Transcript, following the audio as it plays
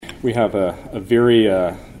We have a very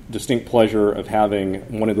distinct pleasure of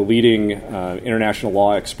having one of the leading international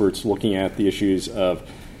law experts looking at the issues of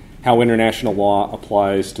how international law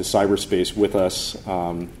applies to cyberspace with us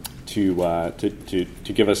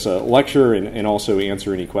to give us a lecture and also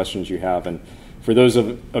answer any questions you have. And for those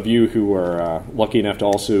of you who are lucky enough to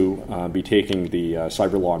also be taking the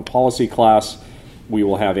Cyber Law and Policy class, we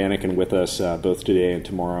will have Anniken with us both today and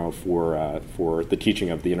tomorrow for the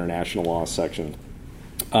teaching of the international law section.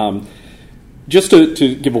 Just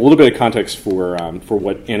to give a little bit of context for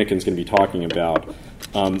what Anniken's going to be talking about,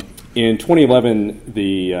 in 2011,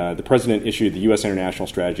 the president issued the U.S. International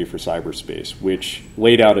Strategy for Cyberspace, which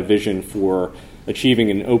laid out a vision for achieving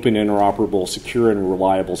an open, interoperable, secure, and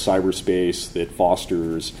reliable cyberspace that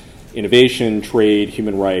fosters innovation, trade,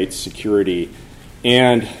 human rights, security.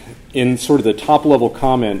 And in sort of the top-level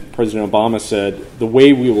comment, President Obama said, the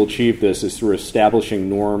way we will achieve this is through establishing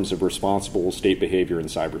norms of responsible state behavior in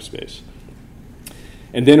cyberspace.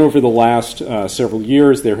 And then over the last several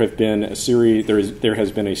years, there has been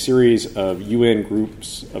a series of UN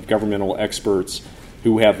groups of governmental experts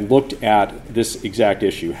who have looked at this exact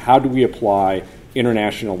issue. How do we apply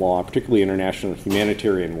international law, particularly international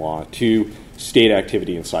humanitarian law, to state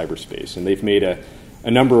activity in cyberspace? And they've made a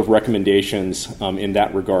number of recommendations in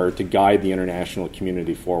that regard to guide the international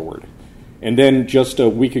community forward. And then just a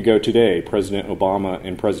week ago today, President Obama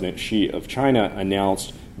and President Xi of China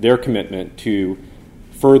announced their commitment to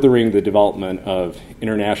furthering the development of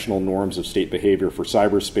international norms of state behavior for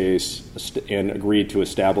cyberspace and agreed to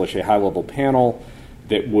establish a high-level panel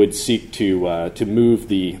that would seek to move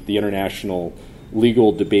the international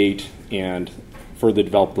legal debate and further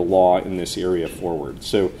develop the law in this area forward.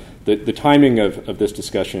 So the timing of this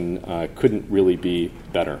discussion couldn't really be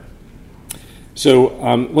better. So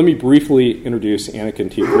let me briefly introduce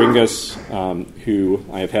Anniken Tiefringas, who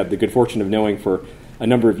I have had the good fortune of knowing for a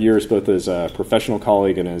number of years, both as a professional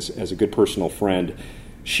colleague and as a good personal friend.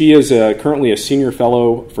 She is currently a senior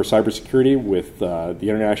fellow for cybersecurity with the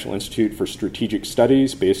International Institute for Strategic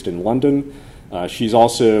Studies based in London. She's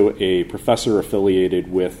also a professor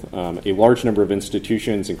affiliated with a large number of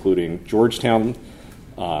institutions, including Georgetown,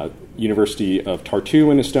 University of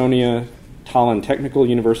Tartu in Estonia, Tallinn Technical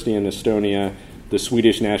University in Estonia, the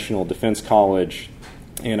Swedish National Defense College,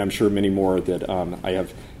 and I'm sure many more that I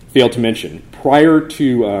have failed to mention. Prior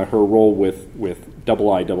to her role with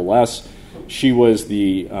IISS, she was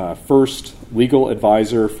the first legal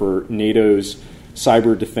advisor for NATO's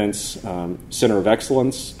Cyber Defense Center of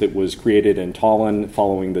Excellence that was created in Tallinn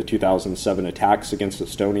following the 2007 attacks against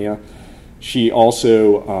Estonia. She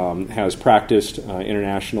also has practiced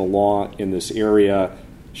international law in this area.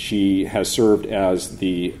 She has served as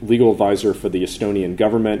the legal advisor for the Estonian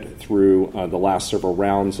government through the last several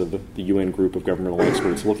rounds of the UN group of governmental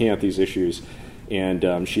experts looking at these issues.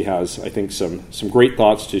 And she has, I think, some great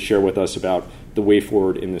thoughts to share with us about the way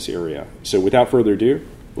forward in this area. So without further ado,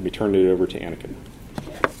 let me turn it over to Anniken.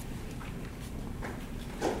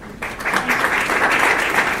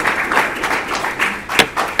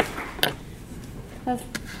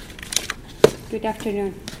 Good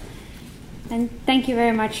afternoon. And thank you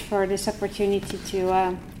very much for this opportunity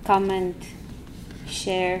to come and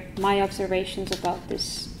share my observations about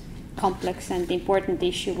this complex and important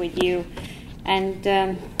issue with you. And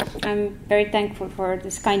I'm very thankful for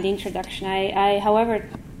this kind introduction. I, however,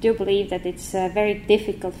 do believe that it's very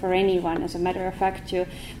difficult for anyone, as a matter of fact, to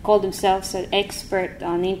call themselves an expert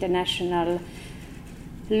on international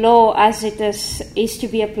law as it is to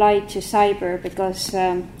be applied to cyber, because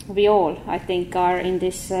we all, I think, are in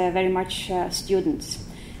this very much students.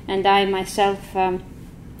 And I myself, I'm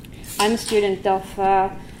a student of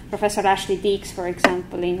Professor Ashley Deeks, for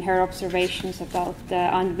example, in her observations about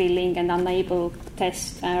unwilling and unable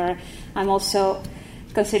tests. I'm also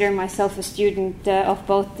considering myself a student of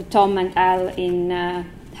both Tom and Al in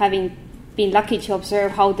having been lucky to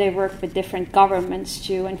observe how they work with different governments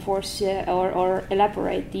to enforce or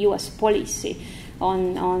elaborate the U.S. policy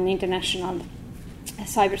on international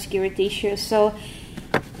cybersecurity issues. So,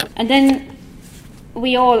 and then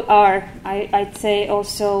we all are, I'd say,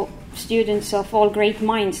 also students of all great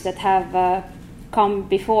minds that have come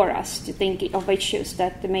before us to think of issues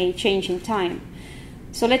that may change in time.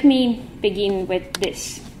 So let me begin with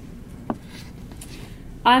this.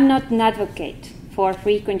 I'm not an advocate for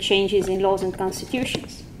frequent changes in laws and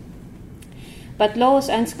constitutions. But laws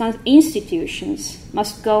and institutions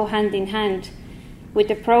must go hand in hand with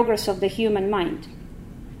the progress of the human mind.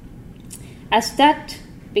 As that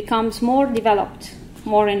becomes more developed,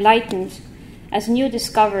 more enlightened, as new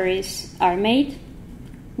discoveries are made,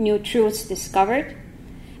 new truths discovered,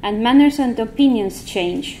 and manners and opinions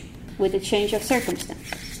change with the change of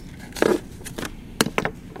circumstances.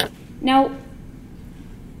 Now,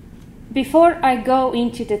 before I go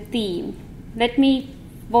into the theme, let me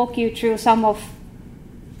walk you through some of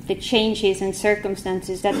the changes and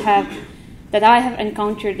circumstances that I have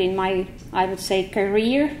encountered in my, I would say,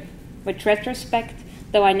 career with retrospect,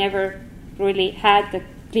 though I never really had the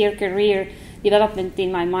clear career development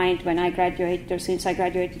in my mind when I graduated, or since I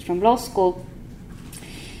graduated from law school.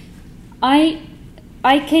 I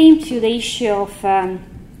came to the issue of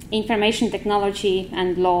information technology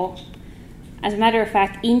and law, as a matter of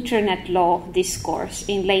fact, internet law discourse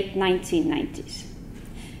in late 1990s.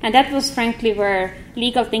 And that was frankly where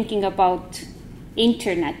legal thinking about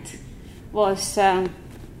internet was at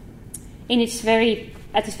its very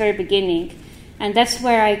beginning. And that's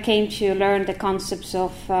where I came to learn the concepts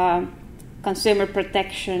of consumer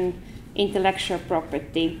protection, intellectual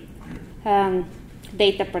property,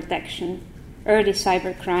 data protection, early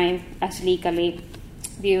cybercrime as legally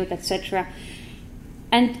viewed, etc.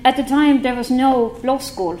 And at the time, there was no law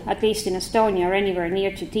school, at least in Estonia or anywhere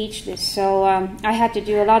near, to teach this. So I had to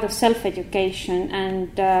do a lot of self-education,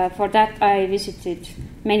 and for that I visited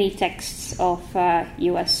many texts of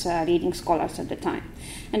U.S. leading scholars at the time.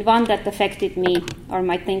 And one that affected me, or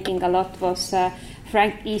my thinking a lot, was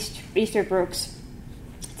Frank Easterbrook's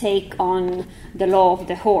take on the law of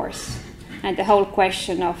the horse, and the whole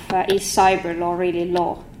question of is cyber law really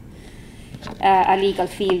law, a legal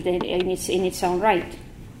field in its own right.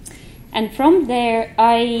 And from there,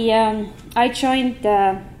 I joined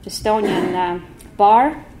the Estonian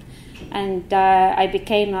bar, and I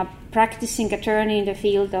became a practicing attorney in the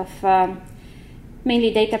field of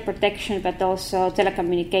mainly data protection, but also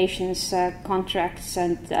telecommunications contracts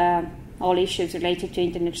and all issues related to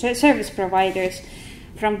internet service providers.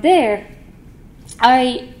 From there,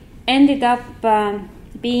 I ended up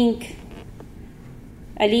being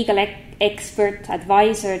a legal expert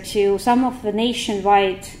advisor to some of the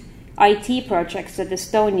nationwide IT projects that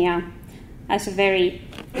Estonia, as a very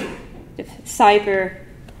cyber,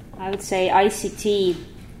 I would say ICT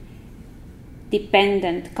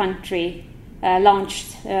dependent country,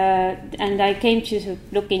 launched. And I came to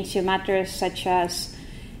look into matters such as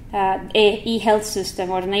e-health system,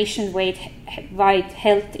 or nationwide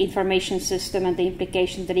health information system, and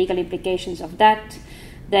the legal implications of that.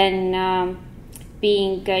 Then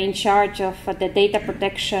being in charge of the data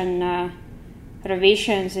protection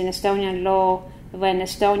revisions in Estonian law when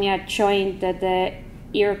Estonia joined the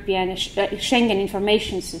European Schengen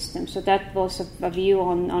information system. So that was a view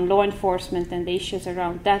on law enforcement and the issues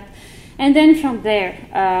around that. And then from there,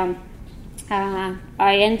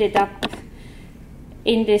 I ended up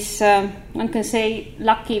in this, one can say,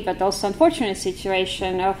 lucky but also unfortunate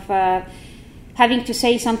situation of having to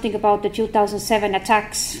say something about the 2007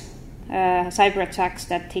 attacks, cyber attacks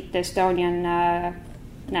that hit the Estonian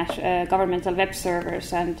governmental web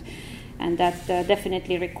servers, and that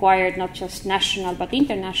definitely required not just national but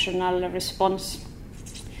international response.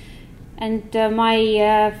 And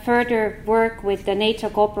my further work with the NATO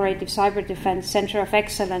Cooperative Cyber Defense Center of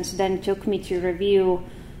Excellence then took me to review,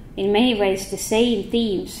 in many ways, the same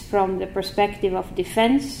themes from the perspective of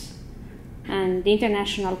defense and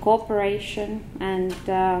international cooperation and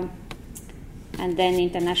then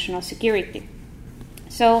international security.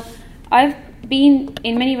 So I've been,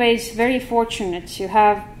 in many ways, very fortunate to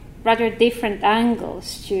have rather different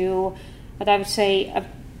angles to what I would say a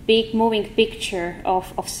big moving picture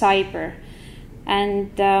of cyber,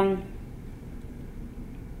 and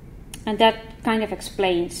that kind of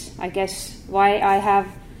explains, I guess, why I have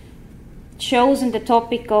chosen the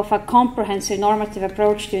topic of a comprehensive normative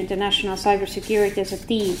approach to international cybersecurity as a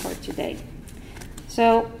theme for today.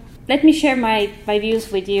 So let me share my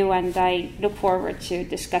views with you, and I look forward to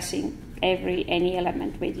discussing any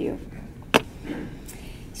element with you.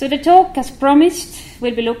 So the talk, as promised,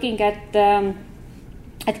 will be looking at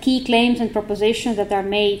key claims and propositions that are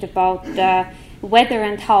made about whether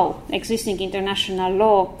and how existing international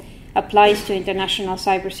law applies to international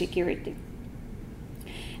cybersecurity.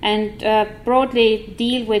 And broadly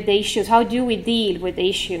deal with the issues, how do we deal with the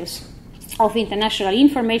issues of international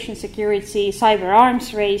information security, cyber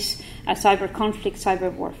arms race, cyber conflict,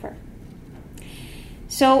 cyber warfare.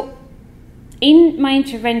 So in my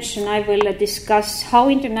intervention, I will discuss how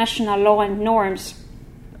international law and norms,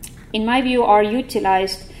 in my view, are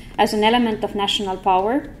utilized as an element of national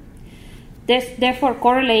power, therefore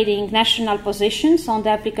correlating national positions on the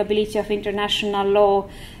applicability of international law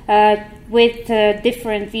with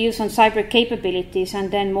different views on cyber capabilities,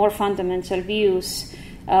 and then more fundamental views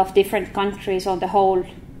of different countries on the whole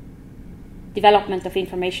development of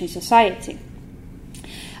information society.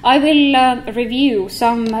 I will review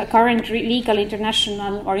some current legal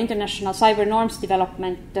international cyber norms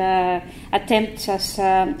development attempts,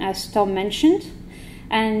 as Tom mentioned,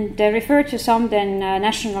 and refer to some then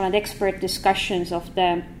national and expert discussions of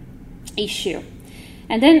the issue.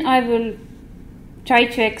 And then I will try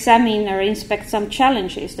to examine or inspect some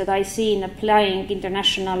challenges that I see in applying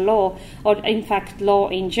international law, or in fact law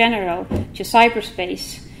in general, to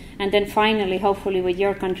cyberspace. And then finally, hopefully with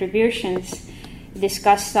your contributions,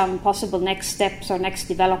 discuss some possible next steps or next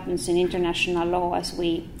developments in international law as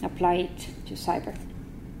we apply it to cyber.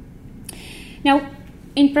 Now,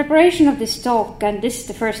 in preparation of this talk, and this is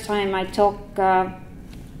the first time I talk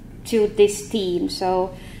to this team,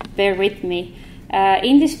 so bear with me.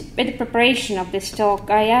 In the preparation of this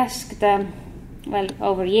talk, I asked,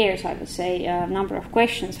 over years, I would say, a number of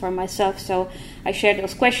questions for myself, so I share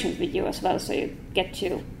those questions with you as well, so you get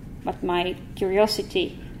to what my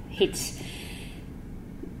curiosity hits.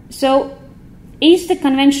 So, is the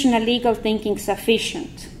conventional legal thinking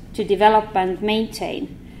sufficient to develop and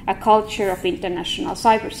maintain a culture of international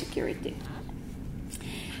cybersecurity?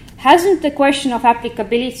 Hasn't the question of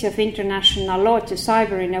applicability of international law to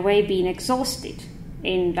cyber in a way been exhausted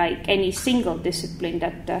in like any single discipline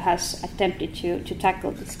that has attempted to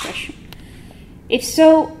tackle this question? If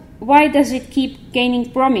so, why does it keep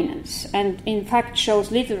gaining prominence and in fact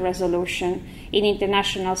shows little resolution in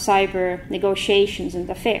international cyber negotiations and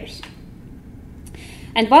affairs?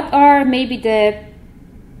 And what are the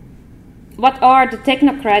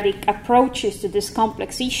technocratic approaches to this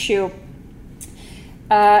complex issue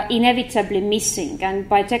inevitably missing? And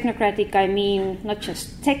by technocratic, I mean not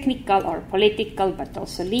just technical or political, but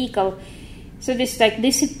also legal. So this like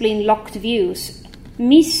discipline-locked views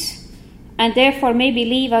miss, and therefore maybe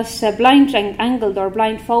leave us blind-angled or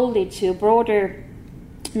blindfolded to broader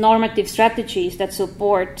normative strategies that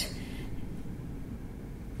support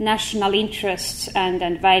national interests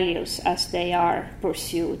and values as they are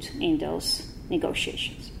pursued in those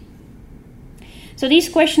negotiations. So these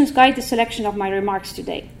questions guide the selection of my remarks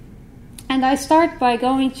today. And I start by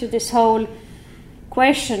going to this whole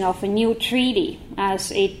question of a new treaty,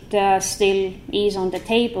 as it still is on the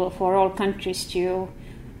table for all countries to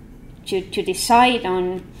decide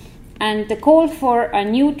on. And the call for a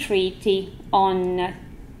new treaty on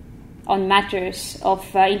matters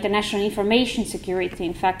of international information security,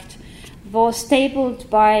 in fact, was tabled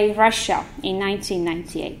by Russia in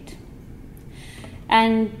 1998.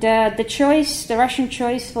 And the Russian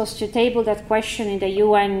choice was to table that question in the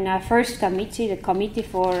UN First Committee, the Committee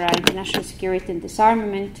for International Security and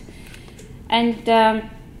Disarmament. And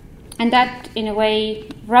that, in a way,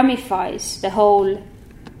 ramifies the whole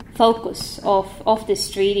focus of this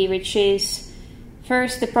treaty, which is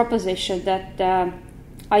first the proposition that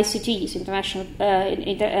ICTs, international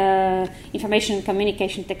information and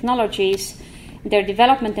communication technologies, their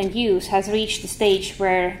development and use has reached the stage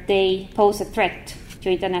where they pose a threat to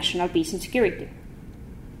international peace and security.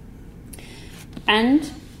 And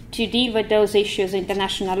to deal with those issues,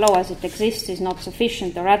 international law as it exists is not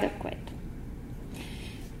sufficient or adequate.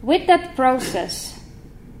 With that process,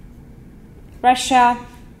 Russia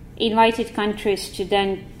invited countries to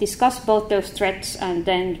then discuss both those threats and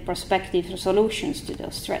then prospective solutions to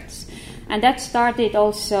those threats. And that started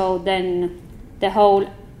also then the whole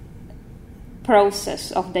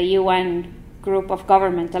process of the UN group of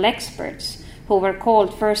governmental experts who were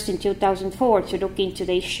called first in 2004 to look into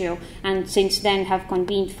the issue, and since then have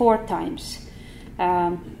convened 4 times,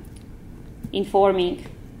 informing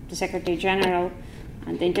the Secretary General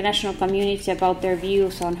and the international community about their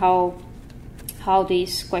views on how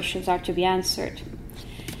these questions are to be answered.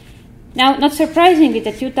 Now, not surprisingly,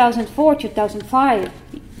 the 2004-2005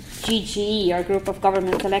 GGE, or Group of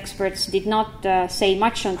Governmental Experts, did not say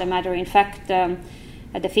much on the matter. In fact,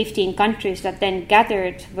 the 15 countries that then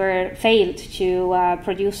gathered failed to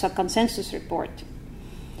produce a consensus report.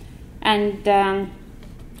 And there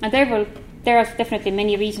are definitely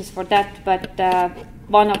many reasons for that, but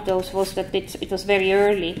one of those was that it was very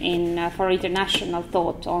early for international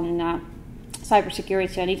thought on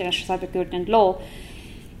cybersecurity and international cybersecurity and law.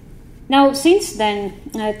 Now, since then,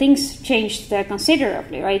 things changed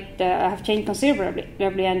considerably, right? Have changed considerably,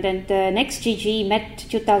 and then the next GGE met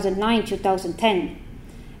 2009-2010,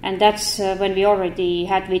 and that's when we already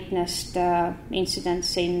had witnessed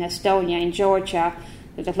incidents in Estonia, in Georgia,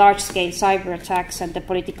 with the large-scale cyber attacks and the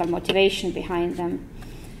political motivation behind them,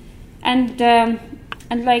 and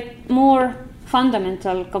like more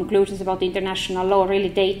fundamental conclusions about international law really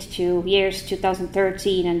date to years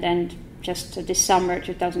 2013 and then just this summer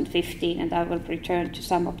 2015, and I will return to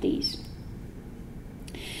some of these.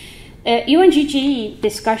 UNGGE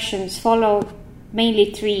discussions follow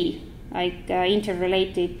mainly three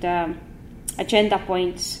interrelated agenda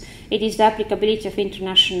points. It is the applicability of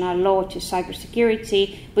international law to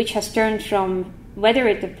cybersecurity, which has turned from whether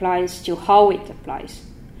it applies to how it applies.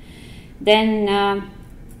 Then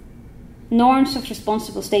norms of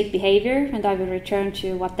responsible state behavior, and I will return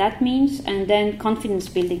to what that means, and then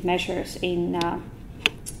confidence-building measures in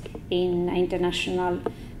international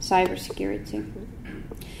cybersecurity.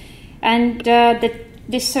 And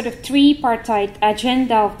this sort of tripartite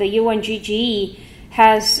agenda of the UNGGE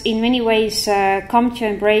has in many ways come to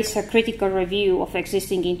embrace a critical review of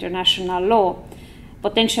existing international law,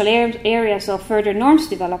 potential areas of further norms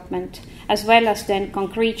development, as well as then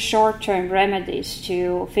concrete short-term remedies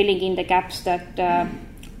to filling in the gaps that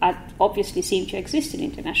obviously seem to exist in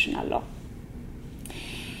international law.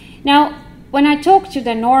 Now, when I talk to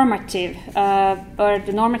the normative or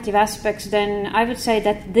the normative aspects, then I would say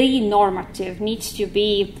that the normative needs to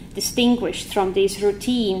be distinguished from these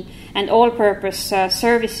routine and all-purpose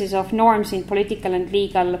services of norms in political and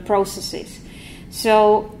legal processes.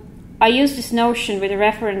 So I use this notion with a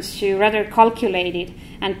reference to rather calculated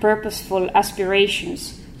and purposeful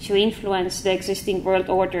aspirations to influence the existing world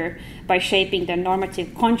order by shaping the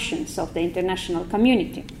normative conscience of the international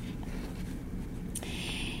community.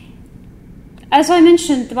 As I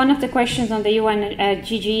mentioned, one of the questions on the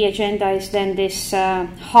UNGGE agenda is then this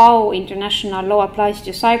how international law applies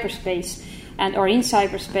to cyberspace or in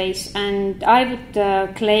cyberspace. And I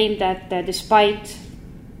would claim that despite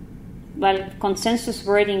consensus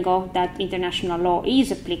wording of that international law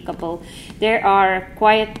is applicable, there are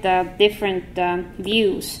quite different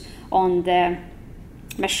views on the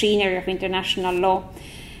machinery of international law.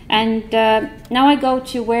 And now I go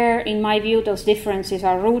to where, in my view, those differences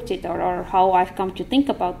are rooted or how I've come to think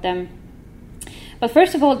about them. But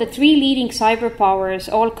first of all, the three leading cyber powers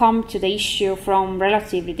all come to the issue from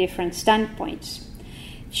relatively different standpoints.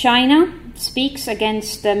 China speaks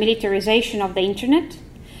against the militarization of the internet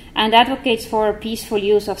and advocates for a peaceful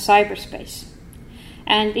use of cyberspace.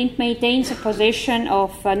 And it maintains a position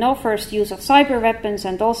of no first use of cyber weapons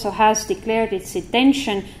and also has declared its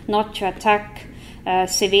intention not to attack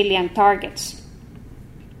civilian targets.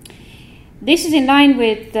 This is in line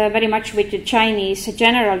with very much with the Chinese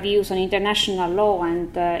general views on international law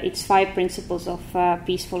and its 5 principles of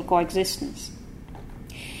peaceful coexistence.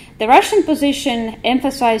 The Russian position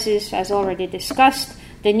emphasizes, as already discussed,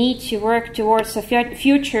 the need to work towards a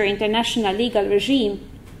future international legal regime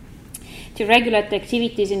to regulate the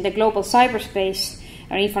activities in the global cyberspace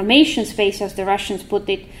or information space, as the Russians put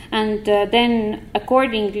it, and then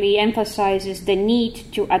accordingly emphasizes the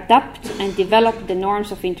need to adapt and develop the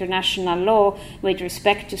norms of international law with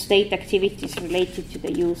respect to state activities related to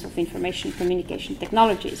the use of information communication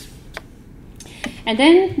technologies. And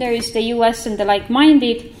then there is the US and the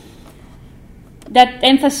like-minded that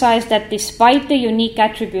emphasize that despite the unique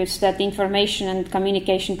attributes that information and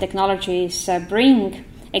communication technologies bring,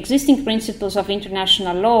 existing principles of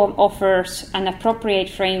international law offers an appropriate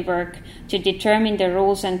framework to determine the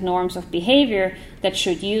rules and norms of behavior that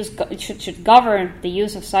should govern the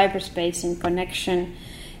use of cyberspace in connection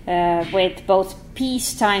with both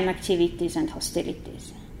peacetime activities and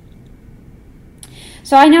hostilities.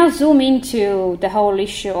 So I now zoom into the whole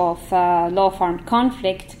issue of law-of-armed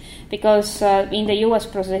conflict because in the US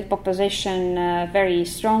proposition very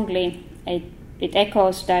strongly it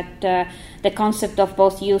echoes that the concept of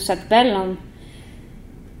both jus ad bellum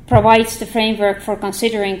provides the framework for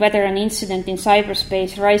considering whether an incident in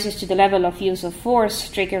cyberspace rises to the level of use of force,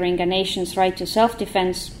 triggering a nation's right to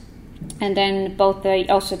self-defense. And then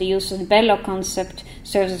also the jus ad bello concept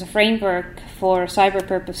serves as a framework for cyber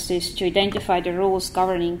purposes to identify the rules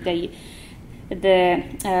governing the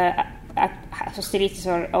hostilities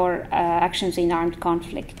or actions in armed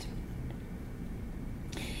conflict.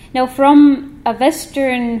 Now, from a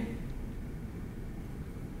Western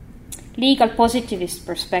legal positivist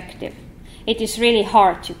perspective, it is really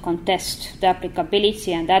hard to contest the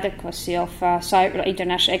applicability and adequacy of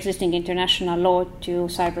existing international law to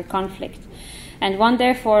cyber conflict. And one,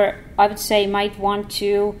 therefore, I would say might want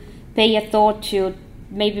to pay a thought to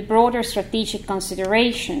maybe broader strategic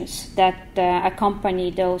considerations that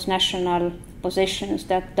accompany those national positions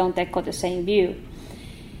that don't echo the same view.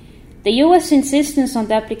 The US insistence on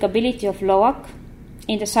the applicability of LOAC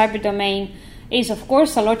in the cyber domain is, of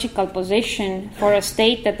course, a logical position for a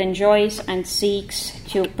state that enjoys and seeks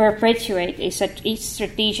to perpetuate its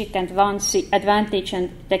strategic advantage and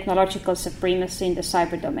technological supremacy in the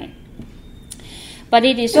cyber domain. But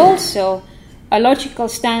it is also a logical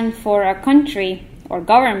stand for a country or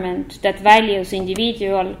government that values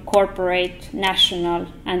individual, corporate, national,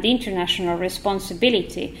 and international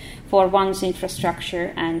responsibility for one's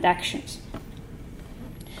infrastructure and actions.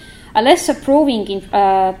 A less approving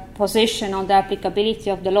position on the applicability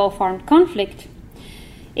of the law of armed conflict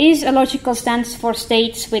is a logical stance for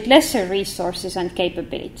states with lesser resources and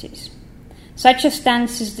capabilities. Such a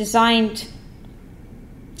stance is designed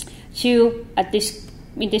to,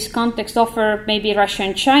 in this context, offer maybe Russia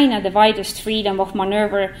and China the widest freedom of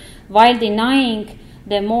maneuver while denying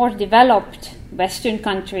the more developed Western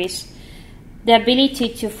countries the ability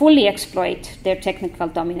to fully exploit their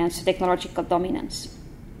technological dominance.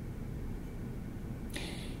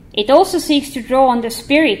 It also seeks to draw on the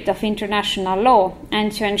spirit of international law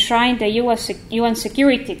and to enshrine the UN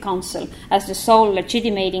Security Council as the sole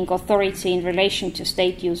legitimating authority in relation to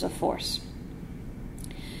state use of force.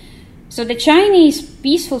 So the Chinese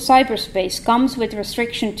peaceful cyberspace comes with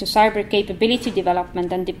restriction to cyber capability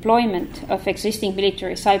development and deployment of existing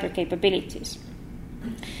military cyber capabilities.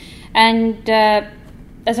 And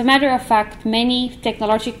as a matter of fact, many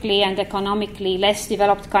technologically and economically less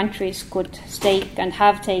developed countries could take and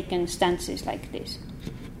have taken stances like this.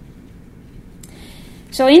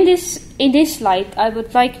 So in this light, I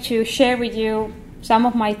would like to share with you some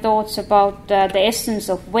of my thoughts about the essence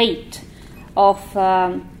of weight of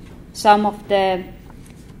some of the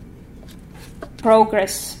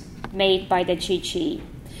progress made by the GGE.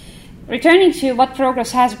 Returning to what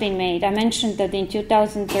progress has been made, I mentioned that in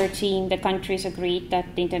 2013 the countries agreed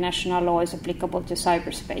that the international law is applicable to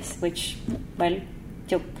cyberspace, which,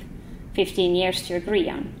 took 15 years to agree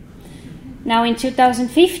on. Now in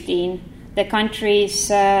 2015, the countries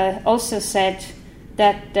also said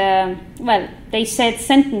that,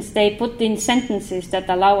 they put in sentences that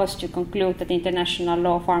allow us to conclude that the international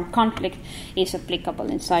law of armed conflict is applicable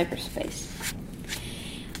in cyberspace.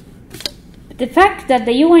 The fact that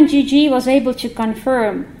the UNGG was able to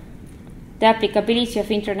confirm the applicability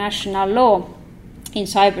of international law in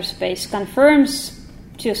cyberspace confirms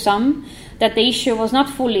to some that the issue was not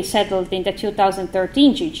fully settled in the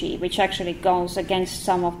 2013 GG, which actually goes against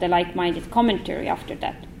some of the like-minded commentary after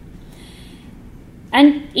that.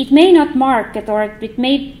 And it may not mark it, or it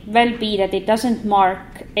may well be that it doesn't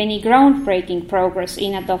mark any groundbreaking progress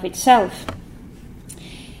in and of itself,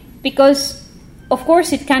 because of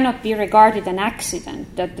course, it cannot be regarded an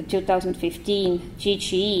accident that the 2015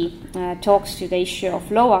 GGE talks to the issue of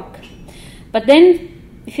LOAC. But then,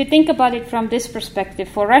 if you think about it from this perspective,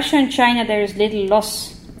 for Russia and China there is little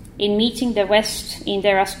loss in meeting the West in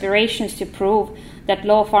their aspirations to prove that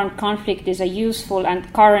law of armed conflict is a useful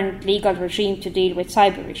and current legal regime to deal with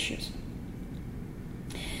cyber issues.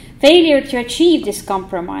 Failure to achieve this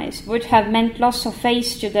compromise would have meant loss of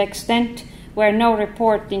face to the extent where no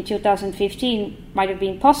report in 2015 might have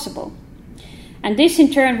been possible. And this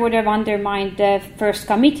in turn would have undermined the first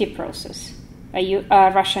committee process, a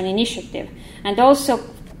Russian initiative, and also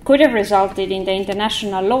could have resulted in the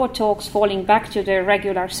international law talks falling back to their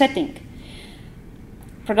regular setting.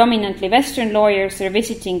 Predominantly Western lawyers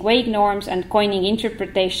revisiting vague norms and coining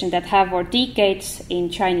interpretation that have for decades, in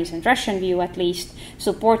Chinese and Russian view at least,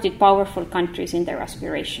 supported powerful countries in their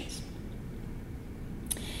aspirations.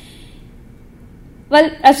 Well,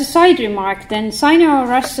 as a side remark, then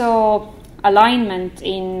Sino-Russo alignment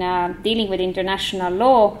in dealing with international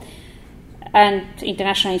law and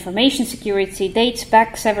international information security dates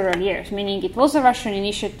back several years, meaning it was a Russian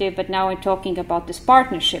initiative, but now we're talking about this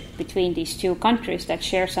partnership between these two countries that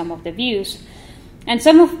share some of the views. And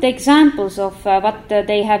some of the examples of what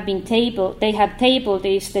they have tabled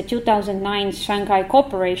is the 2009 Shanghai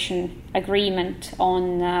Cooperation Agreement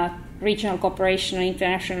on regional cooperation and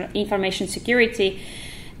international information security,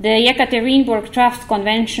 the Yekaterinburg Draft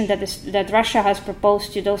Convention that Russia has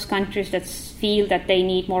proposed to those countries that feel that they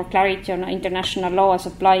need more clarity on international law as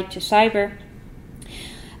applied to cyber,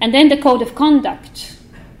 and then the Code of Conduct,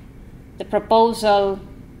 the proposal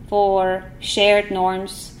for shared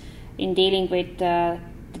norms in dealing with the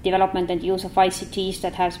development and use of ICTs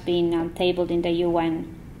that has been tabled in the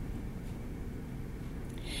UN.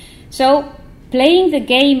 So, playing the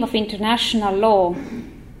game of international law,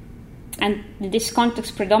 and in this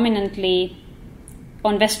context predominantly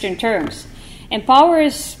on Western terms,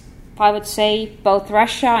 empowers, I would say, both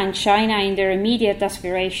Russia and China in their immediate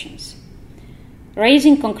aspirations,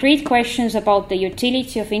 raising concrete questions about the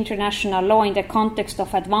utility of international law in the context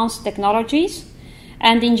of advanced technologies,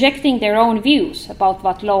 and injecting their own views about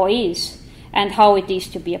what law is and how it is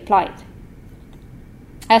to be applied.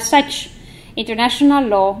 As such, international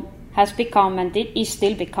law has become, and it is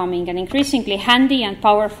still becoming, an increasingly handy and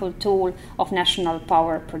powerful tool of national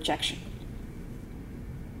power projection.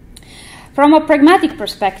 From a pragmatic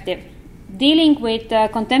perspective, dealing with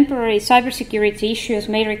contemporary cybersecurity issues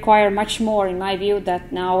may require much more, in my view,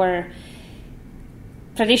 than our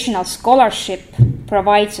traditional scholarship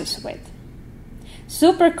provides us with.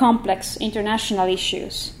 Super complex international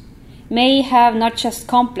issues may have not just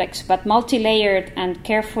complex but multi-layered and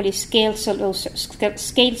carefully scaled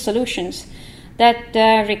solutions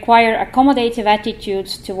that require accommodative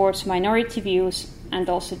attitudes towards minority views and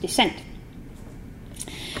also dissent.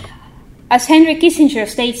 As Henry Kissinger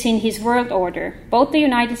states in his World Order, both the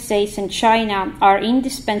United States and China are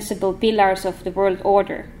indispensable pillars of the world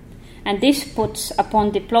order, and this puts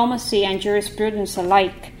upon diplomacy and jurisprudence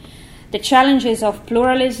alike the challenges of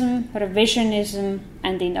pluralism, revisionism,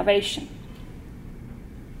 and innovation.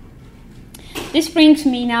 This brings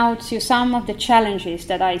me now to some of the challenges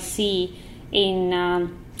that I see in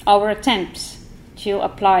our attempts to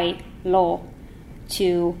apply law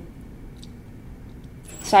to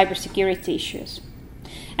cybersecurity issues.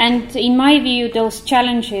 And in my view, those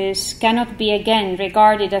challenges cannot be again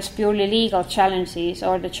regarded as purely legal challenges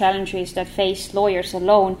or the challenges that face lawyers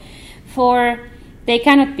alone, for they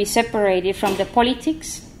cannot be separated from the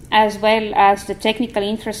politics as well as the technical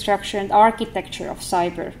infrastructure and architecture of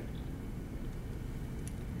cyber.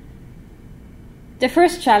 The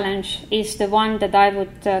first challenge is the one that I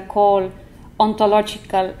would call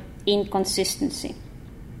ontological inconsistency.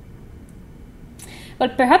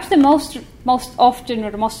 But perhaps the most often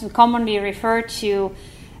or most commonly referred to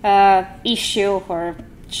issue or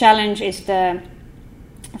challenge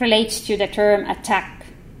relates to the term attack.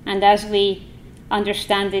 And as we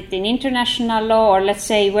understand it in international law, or let's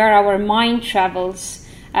say where our mind travels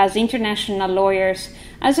as international lawyers,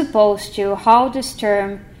 as opposed to how this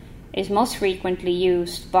term is most frequently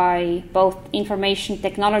used by both information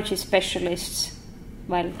technology specialists,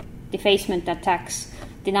 defacement attacks,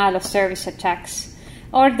 denial of service attacks,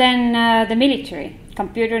 or then the military,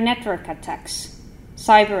 computer network attacks,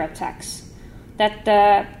 cyber attacks, that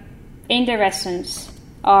in their essence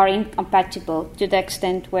are incompatible to the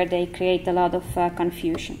extent where they create a lot of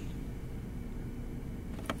confusion.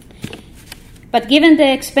 But given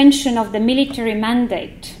the expansion of the military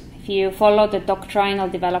mandate, if you follow the doctrinal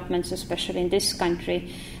developments, especially in this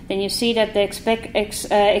country, then you see that the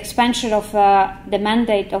expansion of the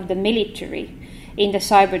mandate of the military in the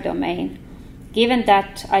cyber domain, given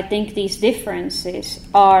that I think these differences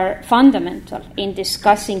are fundamental in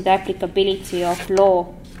discussing the applicability of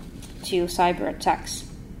law to cyber attacks.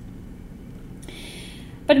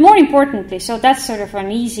 But more importantly, so that's sort of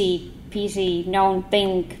an easy peasy known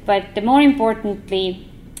thing, but more importantly,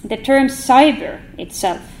 the term cyber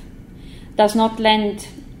itself does not lend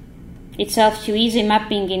itself to easy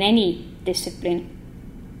mapping in any discipline.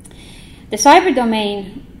 The cyber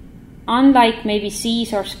domain, unlike maybe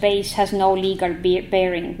seas or space, has no legal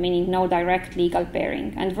bearing, meaning no direct legal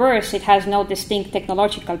bearing, and worse, it has no distinct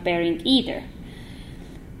technological bearing either.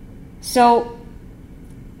 So,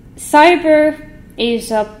 cyber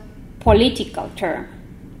is a political term,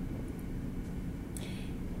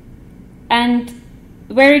 and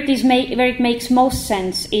where it makes most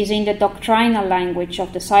sense is in the doctrinal language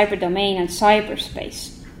of the cyber domain and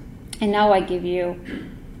cyberspace. And now I give you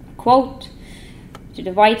a quote to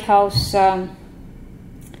the White House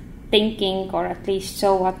thinking, or at least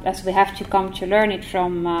so as we have to come to learn it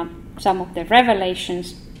from some of the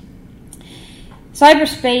revelations.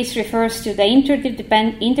 Cyberspace refers to the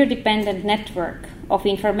interdependent network of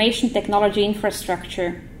information technology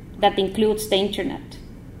infrastructure that includes the Internet.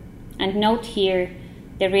 And note here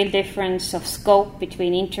the real difference of scope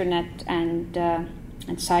between Internet and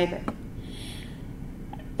cyber.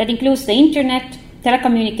 That includes the Internet,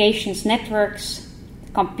 telecommunications networks,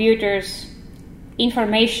 computers,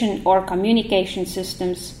 information or communication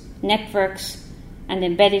systems, networks, and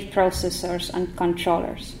embedded processors and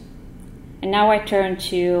controllers. And now I turn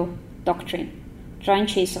to doctrine, Joint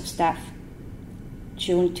Chiefs of Staff,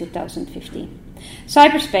 June 2015.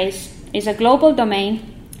 Cyberspace is a global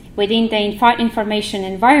domain within the information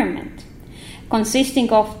environment,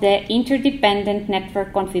 consisting of the interdependent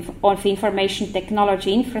network of information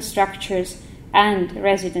technology infrastructures and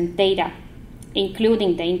resident data,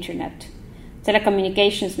 including the Internet,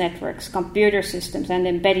 telecommunications networks, computer systems, and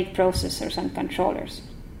embedded processors and controllers.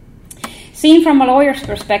 Seen from a lawyer's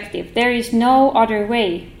perspective, there is no other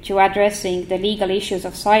way to addressing the legal issues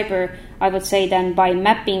of cyber, I would say, than by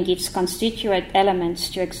mapping its constituent elements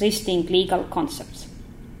to existing legal concepts.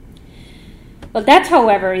 Well, that,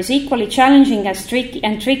 however, is equally challenging as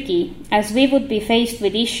tricky, as we would be faced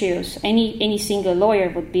with issues, any single lawyer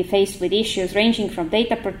would be faced with issues ranging from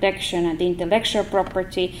data protection and intellectual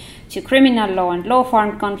property to criminal law and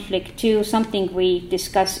law-farm conflict to something we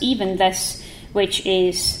discuss even less, which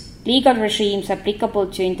is legal regimes applicable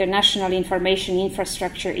to international information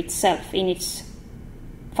infrastructure itself in its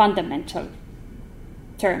fundamental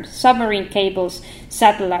terms: submarine cables,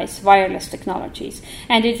 satellites, wireless technologies.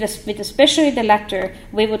 And with especially the latter,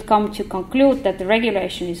 we would come to conclude that the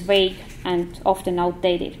regulation is vague and often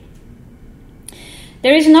outdated.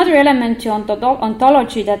 There is another element to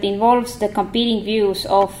ontology that involves the competing views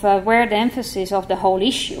of where the emphasis of the whole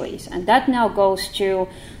issue is, and that now goes to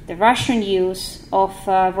the Russian use of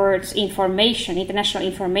words information, international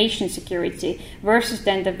information security, versus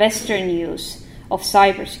then the Western use of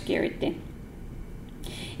cybersecurity.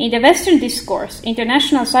 In the Western discourse,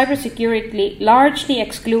 international cybersecurity largely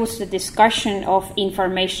excludes the discussion of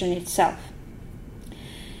information itself.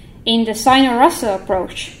 In the Sino-Russo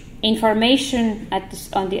approach, information,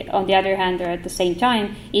 on the other hand, or at the same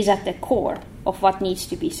time, is at the core of what needs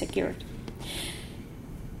to be secured.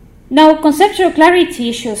 Now, conceptual clarity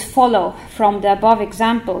issues follow from the above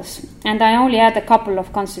examples, and I only add a couple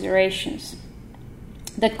of considerations.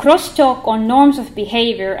 The crosstalk on norms of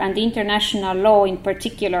behavior and international law in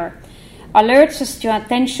particular alerts us to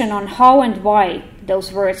attention on how and why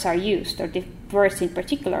those words are used, or the words in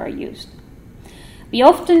particular are used. We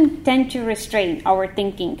often tend to restrain our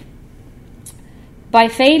thinking by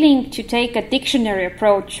failing to take a dictionary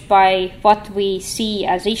approach by what we see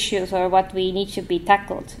as issues or what we need to be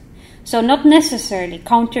tackled. So not necessarily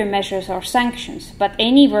countermeasures or sanctions, but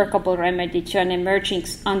any workable remedy to an emerging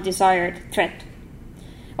undesired threat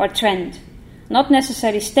or trend. Not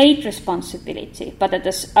necessarily state responsibility, but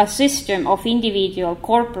a system of individual,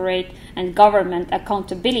 corporate, and government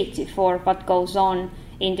accountability for what goes on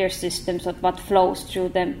in their systems or what flows through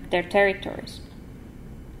their territories.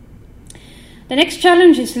 The next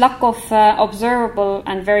challenge is lack of observable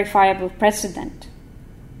and verifiable precedent.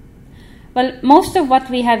 Well, most of what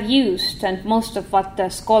we have used and most of what the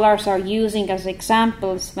scholars are using as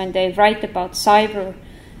examples when they write about cyber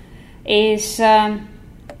is,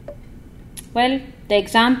 the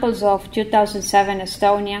examples of 2007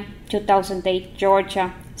 Estonia, 2008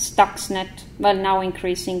 Georgia, Stuxnet, now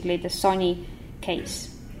increasingly the Sony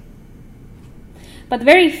case. But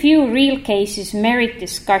very few real cases merit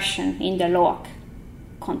discussion in the LOAC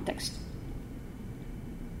context.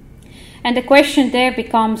 And the question there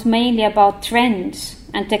becomes mainly about trends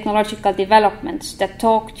and technological developments that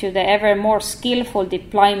talk to the ever more skillful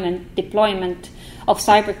deployment of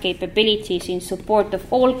cyber capabilities in support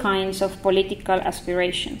of all kinds of political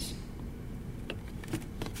aspirations.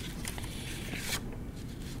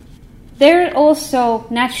 There are also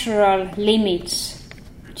natural limits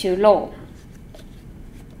to law.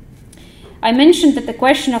 I mentioned that the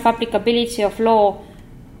question of applicability of law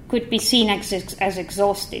could be seen as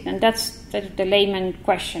exhausted, and that's the layman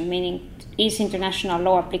question, meaning, is international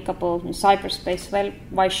law applicable in cyberspace? Well,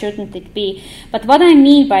 why shouldn't it be? But what I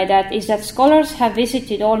mean by that is that scholars have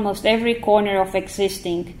visited almost every corner of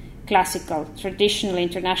existing classical, traditional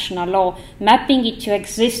international law, mapping it to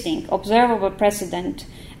existing, observable precedent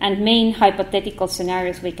and main hypothetical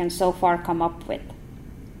scenarios we can so far come up with.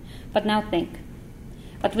 But now think.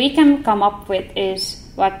 What we can come up with is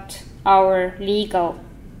what our legal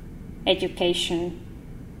education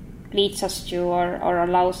leads us to or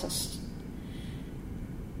allows us.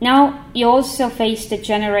 Now, you also face the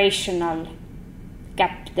generational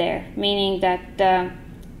gap there, meaning that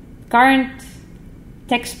current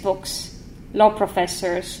textbooks, law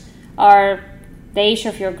professors, are the age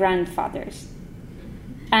of your grandfathers.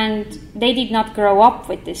 And they did not grow up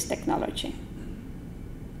with this technology.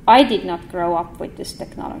 I did not grow up with this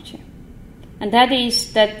technology. And that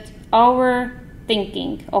is that our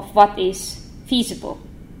thinking of what is feasible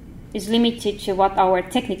is limited to what our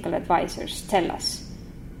technical advisors tell us.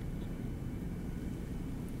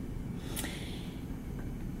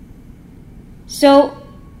 So,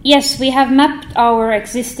 yes, we have mapped our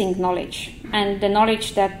existing knowledge and the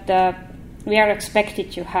knowledge that we are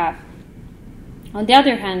expected to have. On the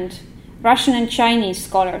other hand, Russian and Chinese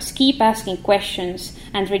scholars keep asking questions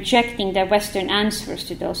and rejecting the Western answers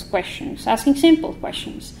to those questions, asking simple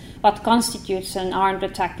questions. What constitutes an armed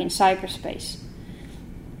attack in cyberspace?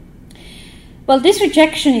 Well, this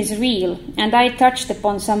rejection is real, and I touched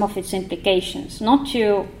upon some of its implications. Not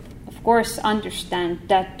to, of course, understand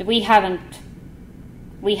that we haven't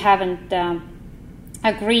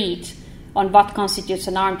agreed on what constitutes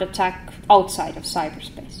an armed attack outside of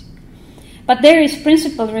cyberspace. But there is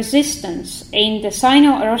principal resistance in the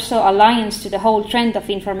Sino-Russo alliance to the whole trend of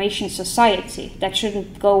information society that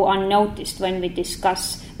shouldn't go unnoticed when we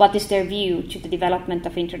discuss what is their view to the development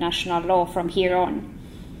of international law from here on.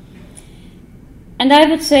 And I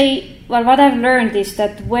would say, well, what I've learned is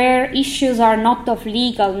that where issues are not of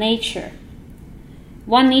legal nature,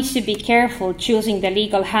 one needs to be careful choosing the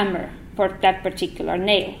legal hammer for that particular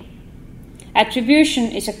nail.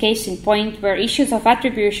 Attribution is a case in point where issues of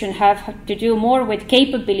attribution have to do more with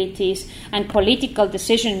capabilities and political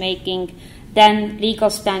decision-making than legal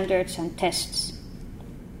standards and tests.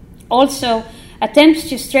 Also, attempts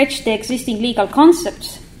to stretch the existing legal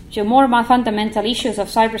concepts to more fundamental issues of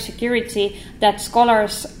cybersecurity that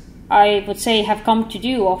scholars, I would say, have come to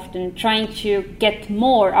do often, trying to get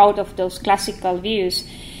more out of those classical views,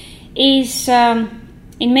 is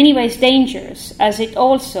in many ways dangerous, as it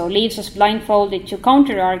also leaves us blindfolded to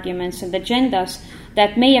counter-arguments and agendas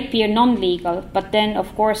that may appear non-legal, but then,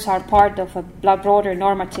 of course, are part of a broader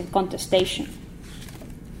normative contestation.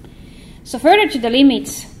 So further to the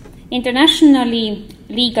limits, internationally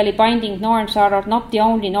legally binding norms are not the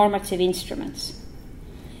only normative instruments.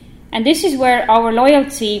 And this is where our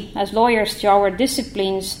loyalty as lawyers to our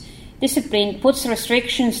discipline puts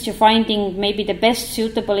restrictions to finding maybe the best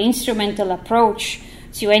suitable instrumental approach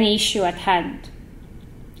to any issue at hand.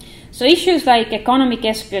 So issues like economic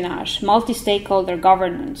espionage, multi-stakeholder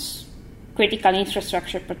governance, critical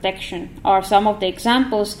infrastructure protection are some of the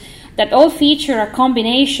examples that all feature a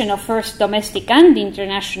combination of first domestic and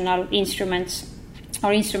international instruments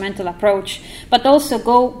or instrumental approach, but also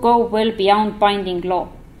go well beyond binding law.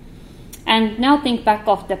 And now think back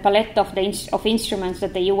of the palette of instruments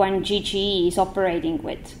that the UNGGE is operating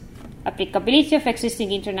with. Applicability of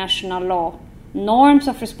existing international law, norms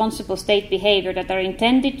of responsible state behavior that are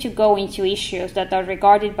intended to go into issues that are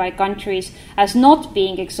regarded by countries as not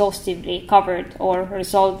being exhaustively covered or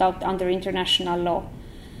resolved out under international law.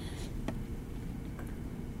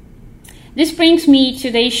 This brings me to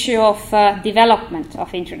the issue of development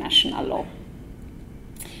of international law.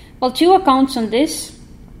 Well, two accounts on this.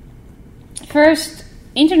 First,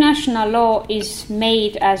 international law is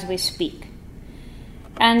made as we speak.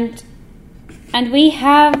 And we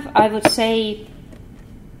have, I would say,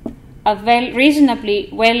 a reasonably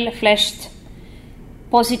well-fleshed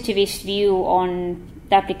positivist view on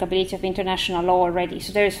the applicability of international law already.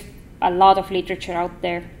 So there's a lot of literature out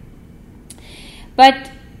there. But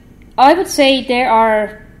I would say there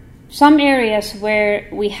are some areas where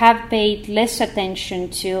we have paid less attention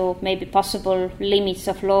to maybe possible limits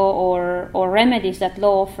of law or remedies that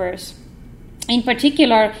law offers. In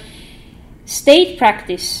particular, state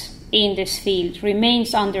practice in this field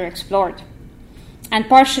remains underexplored, and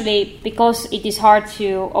partially because it is hard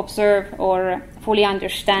to observe or fully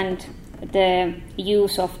understand the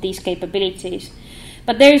use of these capabilities.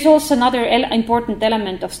 But there is also another important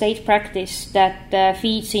element of state practice that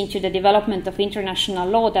feeds into the development of international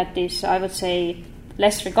law that is, I would say,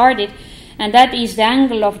 less regarded, and that is the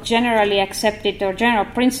angle of generally accepted or general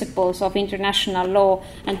principles of international law,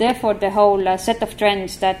 and therefore the whole set of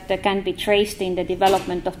trends that can be traced in the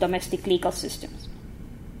development of domestic legal systems.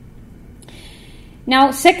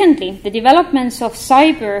 Now, secondly, the developments of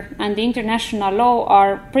cyber and international law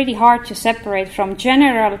are pretty hard to separate from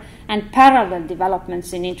general and parallel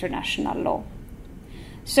developments in international law.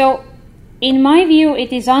 So, in my view,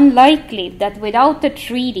 it is unlikely that without a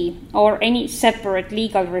treaty or any separate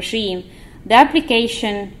legal regime, the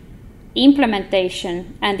application,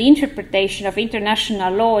 implementation, and interpretation of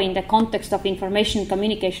international law in the context of information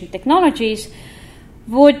communication technologies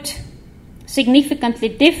would significantly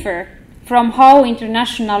differ from how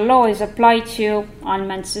international law is applied to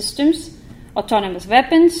unmanned systems, autonomous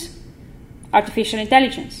weapons, artificial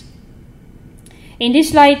intelligence. In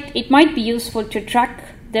this light, it might be useful to track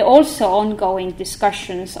the also ongoing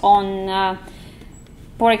discussions on,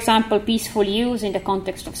 for example, peaceful use in the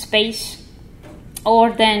context of space,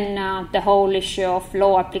 or then the whole issue of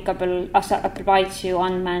law applied to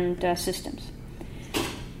unmanned systems.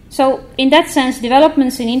 So, in that sense,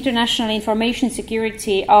 developments in international information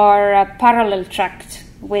security are parallel tracked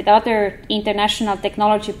with other international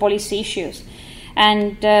technology policy issues.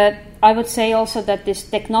 And I would say also that this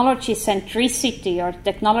technology centricity or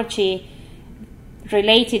technology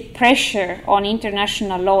related pressure on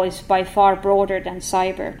international law is by far broader than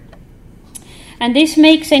cyber. And this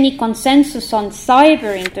makes any consensus on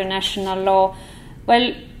cyber international law,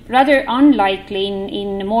 well, rather unlikely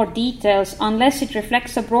in more details unless it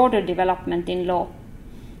reflects a broader development in law.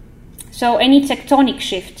 So any tectonic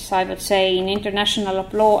shifts, I would say, in international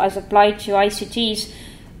law as applied to ICTs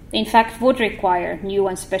in fact, would require new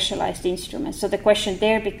and specialized instruments. So the question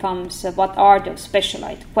there becomes, what are those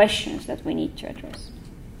specialized questions that we need to address?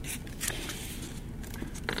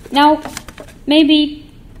 Now,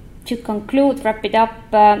 maybe to conclude, wrap it up,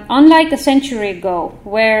 unlike a century ago,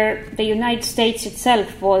 where the United States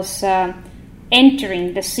itself was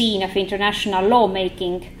entering the scene of international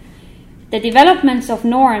lawmaking, the developments of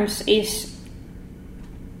norms is,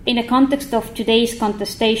 in the context of today's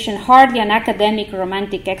contestation, hardly an academic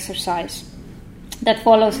romantic exercise that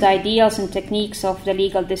follows the ideals and techniques of the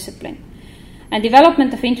legal discipline. And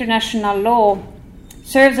development of international law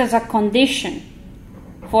serves as a condition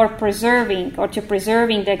for preserving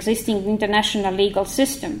the existing international legal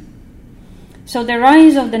system. So the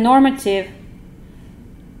rise of the normative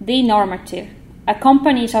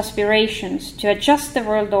accompanies aspirations to adjust the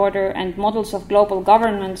world order and models of global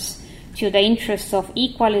governance to the interests of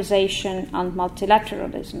equalization and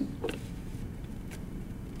multilateralism.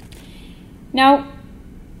 Now,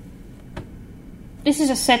 this is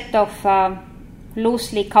a set of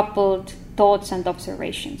loosely coupled thoughts and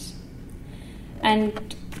observations.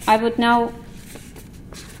 And I would love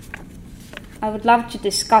to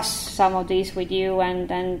discuss some of these with you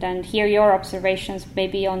and hear your observations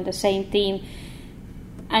maybe on the same theme,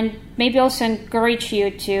 and maybe also encourage you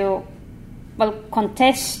to,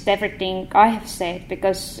 contest everything I have said,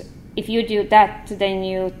 because if you do that, then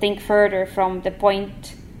you think further from the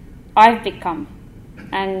point I've become.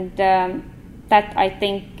 And that, I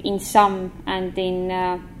think, in sum and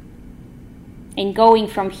in going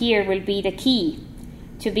from here will be the key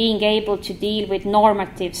to being able to deal with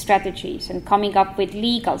normative strategies and coming up with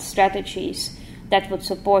legal strategies that would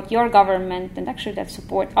support your government and actually that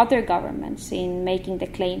support other governments in making the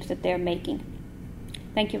claims that they're making.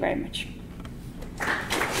 Thank you very much.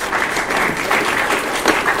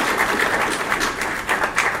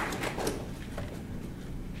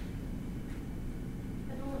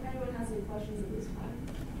 Anyone has any questions at this time?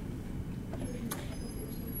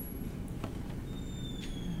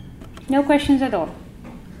 No questions at all.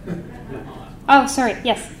 Oh, sorry,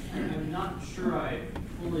 yes. I'm not sure I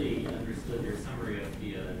fully understood your summary of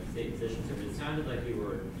the state positions. It sounded like you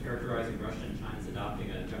were characterizing Russia and China's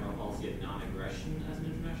adopting a general policy of non-aggression as an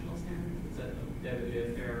international standard. Is that a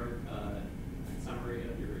fair summary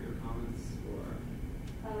of your comments?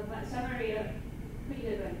 But summary of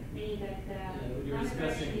meaning that you were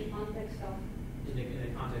discussing in the context of... In the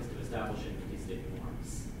context of establishing these state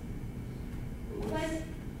norms.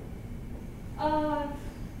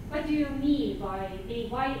 What do you mean by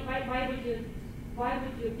why would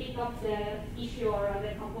you pick up the issue or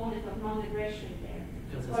the component of non-aggression there?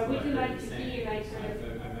 Or would you like to hear I'm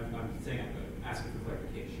saying I'm asking for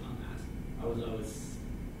clarification on that. I was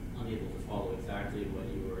unable to follow exactly what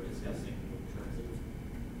you were discussing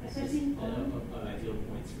in terms of ideal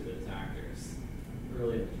points for those actors.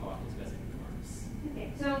 Early in the talk, discussing norms. Okay,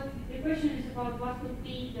 so the question is about what would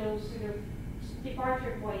be those sort of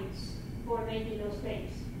departure points for making those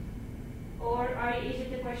claims. Or is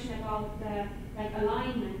it the question about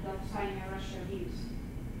alignment of China-Russia views?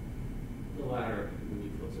 The latter would be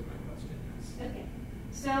closer to my question, yes. Okay.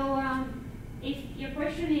 So if your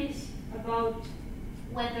question is about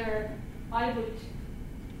whether I would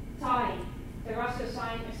tie the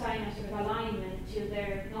Russia-China sort of alignment to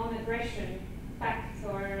their non-aggression pact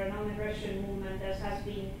or non-aggression movement as has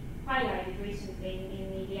been highlighted recently in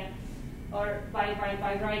media or by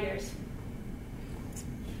writers.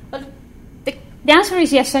 Well, the answer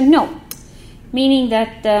is yes and no, meaning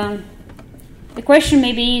that the question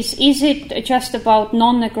maybe is it just about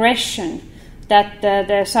non-aggression that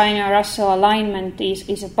the China-Russia alignment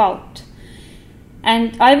is about?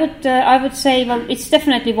 And I would say, well, it's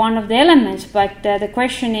definitely one of the elements, but the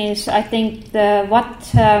question is, I think,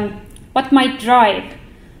 what might drive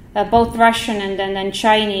both Russian and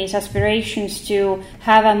Chinese aspirations to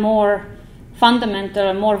have a more fundamental,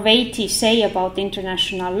 a more weighty say about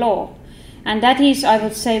international law. And that is, I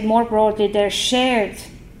would say, more broadly, their shared,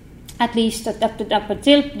 at least up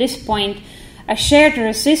until this point, a shared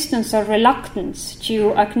resistance or reluctance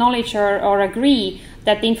to acknowledge or agree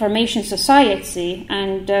that the information society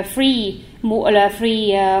and free flow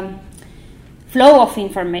of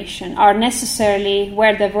information are necessarily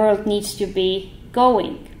where the world needs to be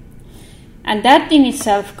going. And that in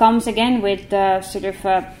itself comes again with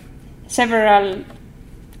several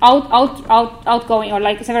outgoing or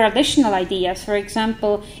like several additional ideas. For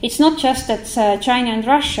example, it's not just that China and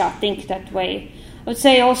Russia think that way. I would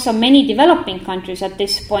say also many developing countries at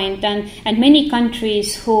this point and many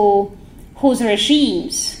countries whose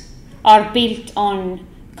regimes are built on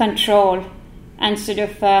control and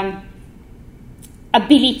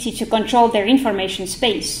ability to control their information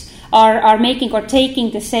space are making or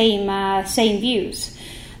taking the same views.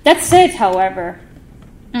 That said, however,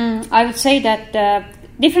 I would say that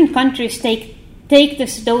different countries take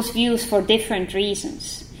those views for different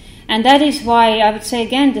reasons. And that is why I would say,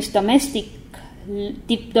 again, this domestic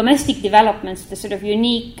developments, the sort of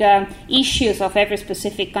unique issues of every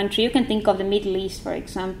specific country. You can think of the Middle East, for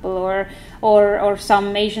example, or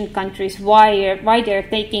some Asian countries, why they're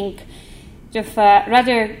taking sort of,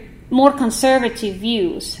 rather more conservative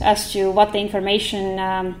views as to what the information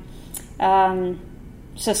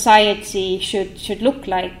society should look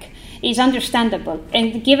like is understandable.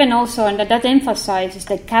 And given also, and that emphasizes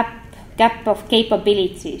the gap of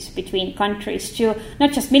capabilities between countries, to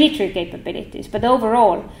not just military capabilities, but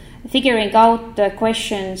overall figuring out the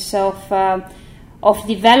questions of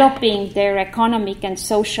developing their economic and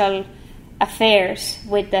social affairs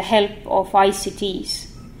with the help of ICTs.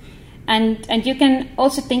 And you can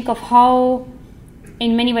also think of how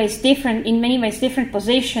in many ways different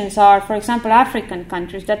positions are, for example, African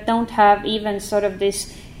countries that don't have even sort of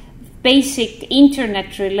this basic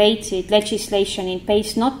internet-related legislation in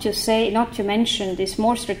place, not to mention these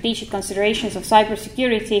more strategic considerations of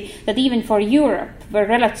cybersecurity that even for Europe were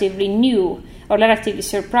relatively new or relatively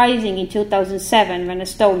surprising in 2007 when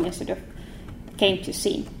Estonia sort of came to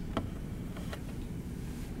scene.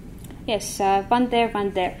 Yes, one there.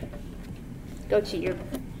 Go to you.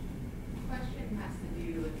 Question has to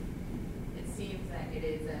do with, it seems that it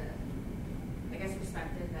is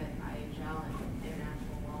respected that IHL and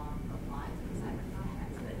international law applies in the cyber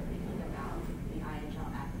context, but thinking about the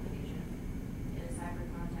IHL application in a cyber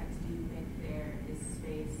context, do you think there is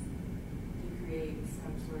space to create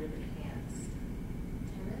some sort of enhanced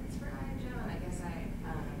tenets for IHL? And I guess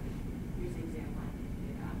here's the example I'm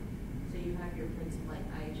thinking about. So you have your like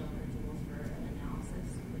IHL principles for an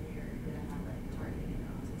analysis when you're going to have like targeting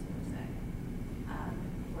analysis per se,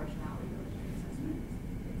 proportionality, military assessments.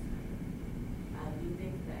 Do you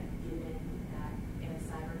think that given that in a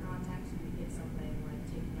cyber context we get something like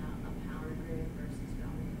taking out a power grid versus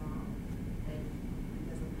bounding a bomb, and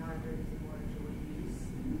because the power grid is a more dual use,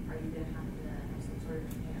 are you going to have some sort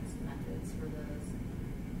of enhanced methods for those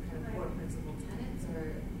kind of core principle tenets,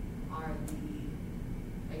 or are the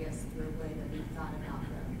way that we thought about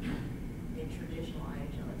the traditional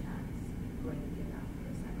IHL attacks going to be enough for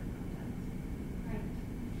the cyber context? Right.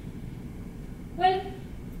 Well,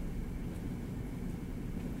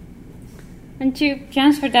 and to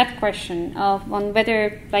answer that question on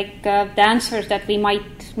whether, the answers that we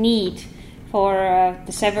might need for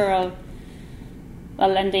the several,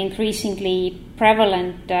 and the increasingly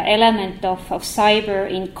prevalent element of cyber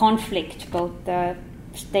in conflict, both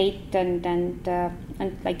state and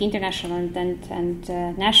international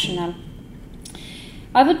and national,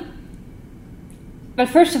 But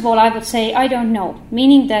first of all, I would say I don't know,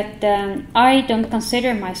 meaning that I don't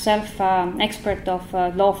consider myself an expert of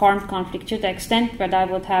law of armed conflict to the extent that I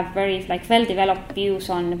would have very well-developed views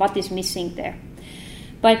on what is missing there.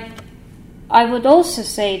 But I would also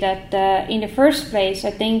say that in the first place,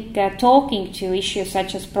 I think talking to issues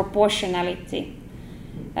such as proportionality,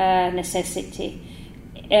 necessity,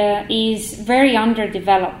 is very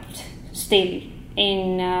underdeveloped still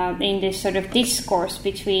in this sort of discourse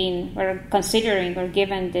between, or considering or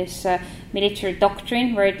given this military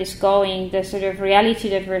doctrine, where it is going, the sort of reality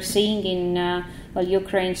that we're seeing in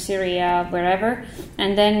Ukraine, Syria, wherever,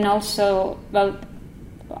 and then also,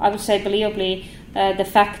 I would say believably, the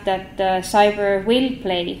fact that cyber will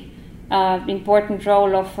play important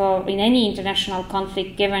role of in any international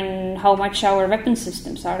conflict, given how much our weapon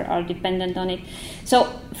systems are dependent on it.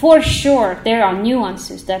 So for sure there are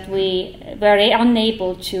nuances that we were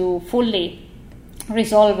unable to fully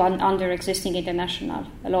resolve under existing international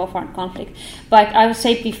law of armed conflict. But I would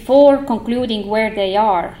say before concluding where they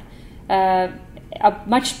are, a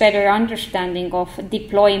much better understanding of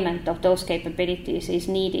deployment of those capabilities is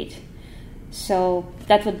needed. So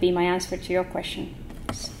that would be my answer to your question.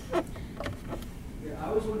 I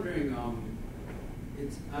was wondering,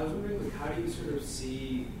 how do you sort of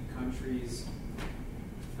see countries?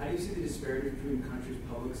 How do you see the disparity between countries'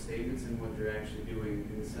 public statements and what they're actually doing?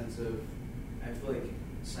 In the sense of, I feel like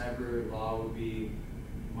cyber law would be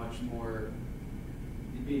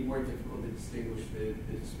it'd be more difficult to distinguish the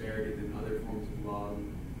disparity than other forms of law.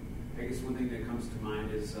 And I guess one thing that comes to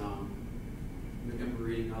mind is, I remember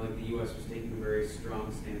reading how the U.S. was taking a very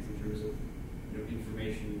strong stance in terms of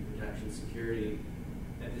information protection, security.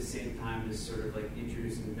 At the same time as sort of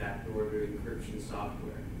introducing backdoor to encryption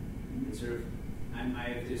software. And sort of, I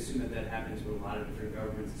have to assume that happens with a lot of different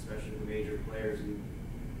governments, especially the major players. And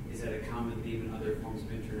is that a common theme in other forms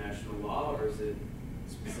of international law, or is it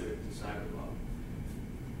specific to cyber law?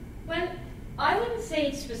 Well, I wouldn't say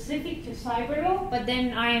it's specific to cyber law, but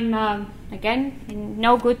then I'm, again, in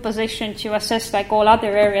no good position to assess like all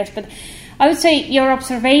other areas. But I would say your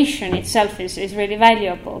observation itself is really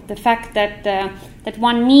valuable. The fact that that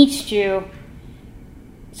one needs to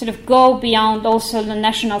sort of go beyond also the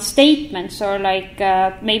national statements or like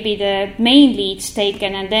maybe the main leads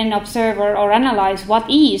taken and then observe or analyze what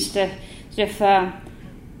is the sort of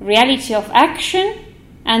reality of action,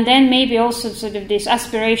 and then maybe also sort of this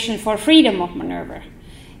aspiration for freedom of maneuver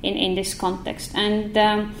in this context. And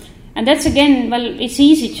that's again, well, it's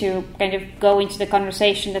easy to kind of go into the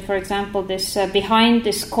conversation that, for example, this behind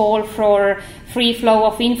this call for free flow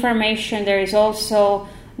of information, there is also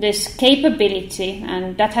this capability,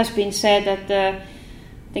 and that has been said at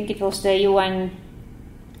I think it was the UN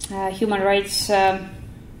human rights, I'm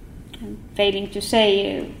failing to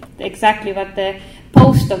say exactly what the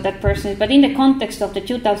post of that person is, but in the context of the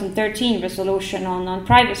 2013 resolution on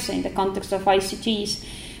privacy, in the context of ICTs,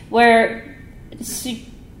 where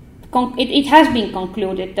it has been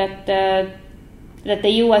concluded that the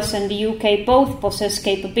US and the UK both possess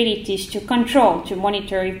capabilities to control, to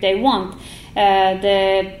monitor if they want,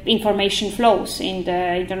 the information flows in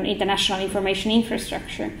the international information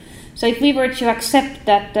infrastructure. So if we were to accept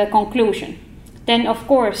that conclusion, then of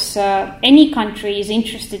course any country is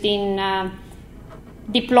interested in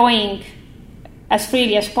deploying as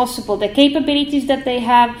freely as possible the capabilities that they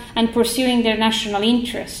have and pursuing their national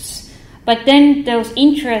interests. But then those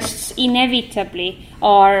interests inevitably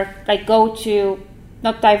are like go to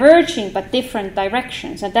not diverging but different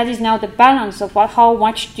directions, and that is now the balance of how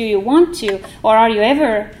much do you want to, or are you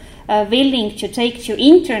ever willing to take to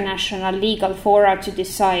international legal fora to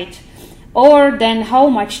decide, or then how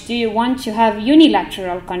much do you want to have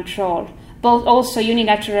unilateral control, both also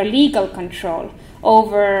unilateral legal control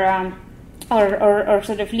over or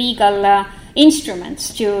sort of legal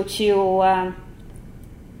instruments to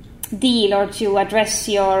deal or to address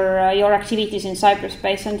your activities in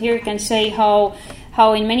cyberspace. And here you can say how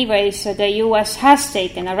in many ways the US has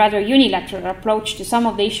taken a rather unilateral approach to some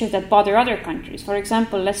of the issues that bother other countries. For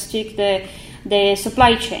example, let's take the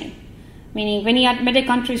supply chain, meaning many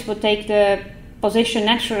countries would take the position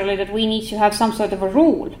naturally that we need to have some sort of a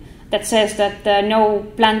rule that says that no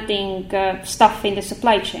planting stuff in the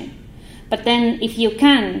supply chain. But then if you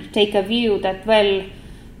can take a view that, well,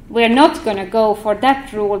 we're not going to go for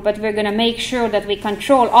that rule, but we're going to make sure that we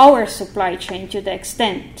control our supply chain to the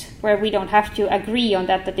extent where we don't have to agree on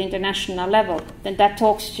that at the international level, then that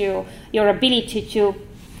talks to your ability to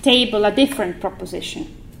table a different proposition.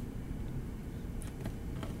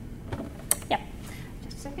 Yeah,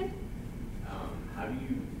 just a second. How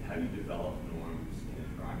do you develop norms in an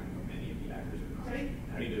environment where many of the actors are not? Sorry?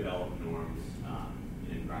 How do you develop norms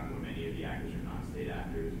in an environment where many of the actors are not state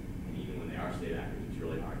actors, and even when they are state actors, it's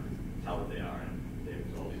really hard to tell that they are, and there's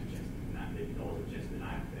always a chance to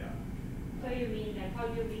deny that they are. So you mean that how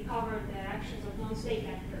do we cover the actions of non-state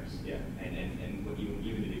actors? Yeah, and even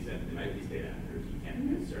to the extent that they might be state actors, you can't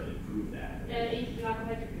necessarily prove that. Lack of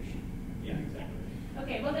attribution. Yeah, exactly.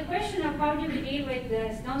 Okay, well, the question of how do we deal with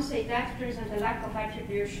the non-state actors and the lack of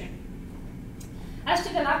attribution. As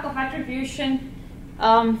to the lack of attribution,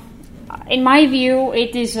 in my view,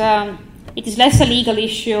 it is less a legal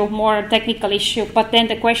issue, more a technical issue, but then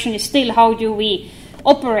the question is still how do we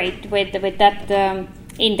operate with that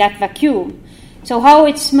in that vacuum. So how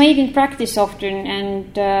it's made in practice often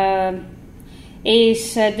and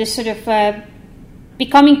is this sort of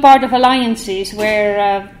becoming part of alliances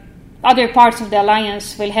where other parts of the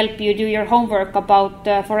alliance will help you do your homework about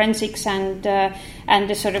forensics and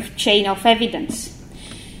the sort of chain of evidence.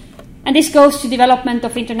 And this goes to development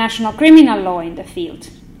of international criminal law in the field.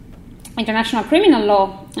 International criminal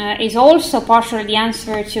law is also partially the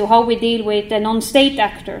answer to how we deal with the non-state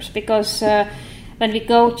actors, because when we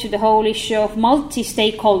go to the whole issue of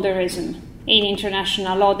multi-stakeholderism in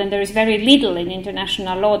international law, then there is very little in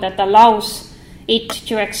international law that allows it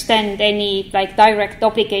to extend any like direct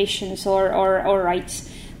obligations or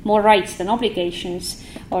rights, more rights than obligations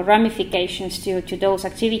or ramifications to those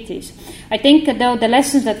activities. I think though the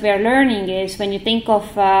lessons that we are learning is when you think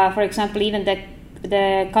of, for example, even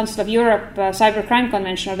the Council of Europe Cybercrime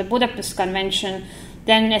Convention or the Budapest Convention,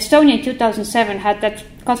 then Estonia in 2007 had that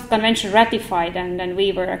convention ratified, and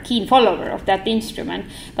we were a keen follower of that instrument.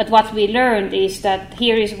 But what we learned is that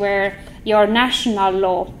here is where your national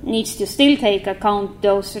law needs to still take account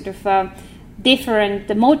those sort of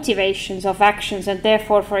different motivations of actions, and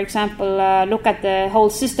therefore, for example, look at the whole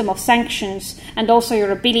system of sanctions and also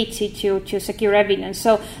your ability to secure evidence.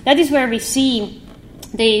 So that is where we see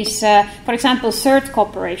these, for example, CERT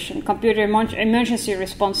cooperation, Computer Emergency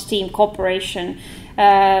Response Team cooperation,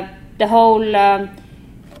 the whole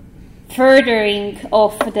furthering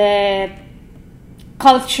of the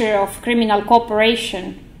culture of criminal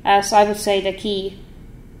cooperation, as I would say the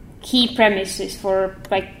key premises for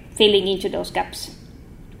filling into those gaps.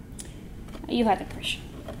 You had a question.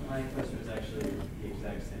 My question was actually the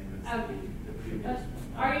exact same as the previous.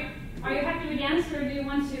 Are you happy with the answer, or do you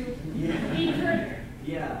want to read further?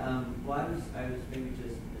 Yeah. Well, I was maybe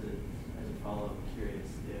just as a follow-up curious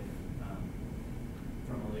if,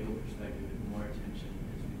 from a legal perspective, if more attention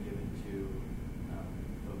has been given to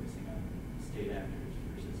focusing on state actors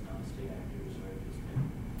versus non-state actors, or if it's been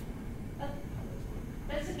how that's working.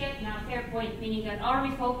 That's again a fair point, meaning that are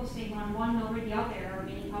we focusing on one over the other, or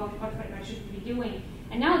meaning what should we be doing?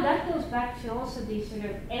 And now that goes back to also these sort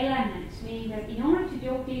of elements, meaning that in order to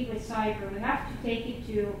deal with cyber, we have to take it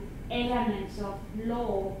to elements of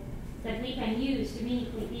law that we can use to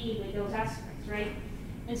meaningfully deal with those aspects, right?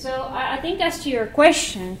 And so I think as to your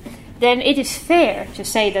question, then it is fair to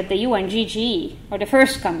say that the UNGGE, or the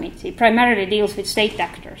first committee, primarily deals with state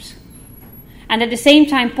actors. And at the same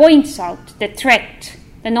time points out the threat,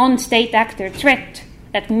 the non-state actor threat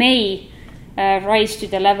that may rise to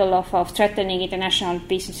the level of threatening international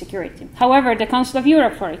peace and security. However, the Council of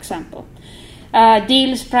Europe, for example,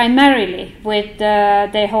 deals primarily with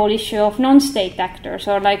the whole issue of non-state actors,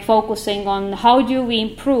 or focusing on how do we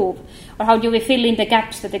improve or how do we fill in the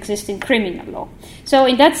gaps that exist in criminal law. So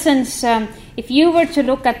in that sense, if you were to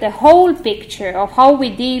look at the whole picture of how we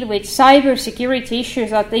deal with cybersecurity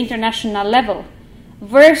issues at the international level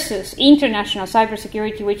versus international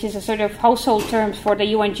cybersecurity, which is a sort of household term for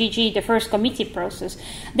the UNGGE, the first committee process,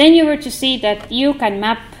 then you were to see that you can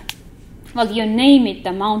map, well, you name it, the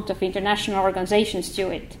amount of international organizations to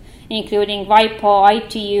it, including WIPO,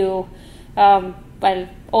 ITU,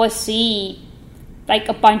 OSCE,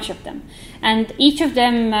 a bunch of them. And each of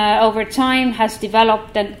them over time has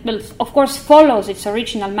developed, and well, of course follows its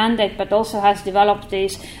original mandate, but also has developed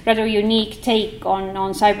this rather unique take on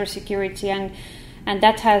cybersecurity, and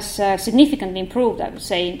that has significantly improved, I would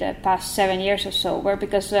say, in the past 7 years or so,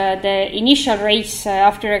 because the initial race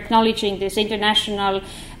after acknowledging this international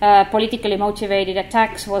politically motivated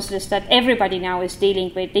attacks was just that everybody now is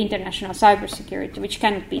dealing with international cybersecurity, which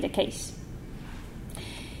cannot be the case.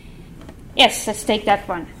 Yes, let's take that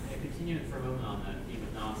one. Continuing for a moment on that theme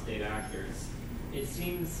of non-state actors, it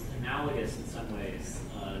seems analogous in some ways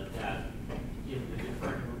that in the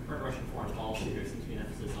current Russian foreign policy there seems to be an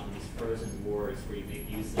emphasis on these frozen wars where you make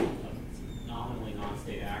use of nominally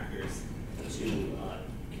non-state actors to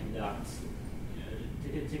conduct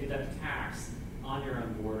attacks on your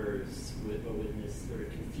own borders with this sort of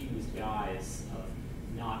confused guise of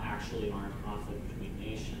not actually armed conflict between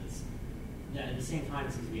nations. Now, at the same time,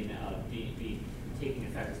 it seems to be taking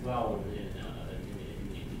effect as well in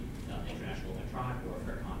international electronic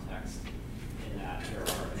warfare context, in that there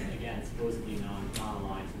are, again, supposedly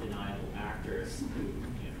non-aligned, deniable actors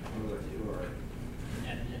who are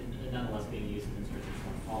nonetheless being used in terms of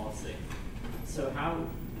foreign policy. So how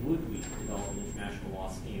would we develop an international law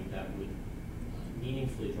scheme that would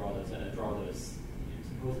meaningfully draw those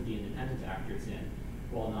supposedly independent actors in,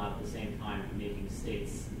 while not at the same time making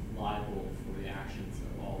states liable for the actions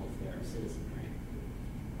of all of their citizenry?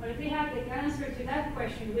 Well, if we have the answer to that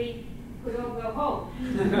question, we could all go home.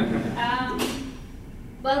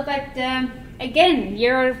 Again,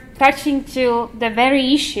 you're touching to the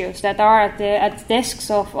very issues that are at the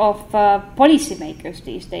desks of policymakers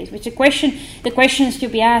these days. Which the questions to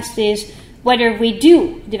be asked is whether we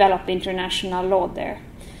do develop international law there,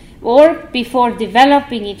 or before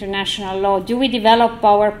developing international law, do we develop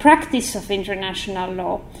our practice of international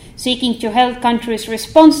law, seeking to hold countries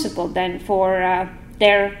responsible then for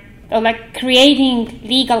their creating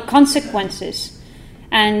legal consequences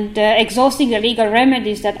and exhausting the legal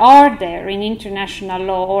remedies that are there in international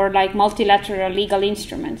law or multilateral legal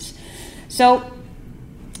instruments. So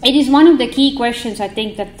it is one of the key questions, I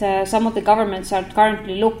think, that some of the governments are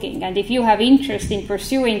currently looking. And if you have interest in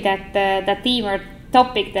pursuing that theme or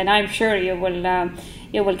topic, then I'm sure you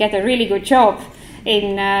will get a really good job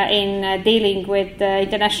in dealing with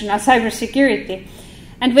international cybersecurity.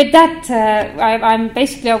 And with that, I'm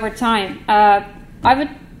basically over time. I would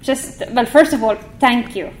first of all,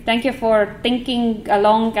 thank you. Thank you for thinking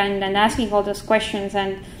along and asking all those questions.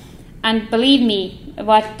 And believe me,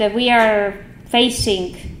 what we are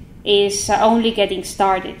facing is only getting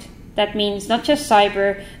started. That means not just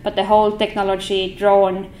cyber, but the whole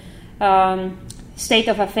technology-driven state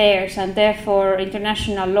of affairs. And therefore,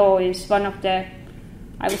 international law is one of the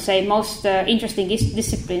I would say, most interesting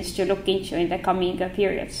disciplines to look into in the coming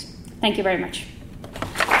periods. Thank you very much.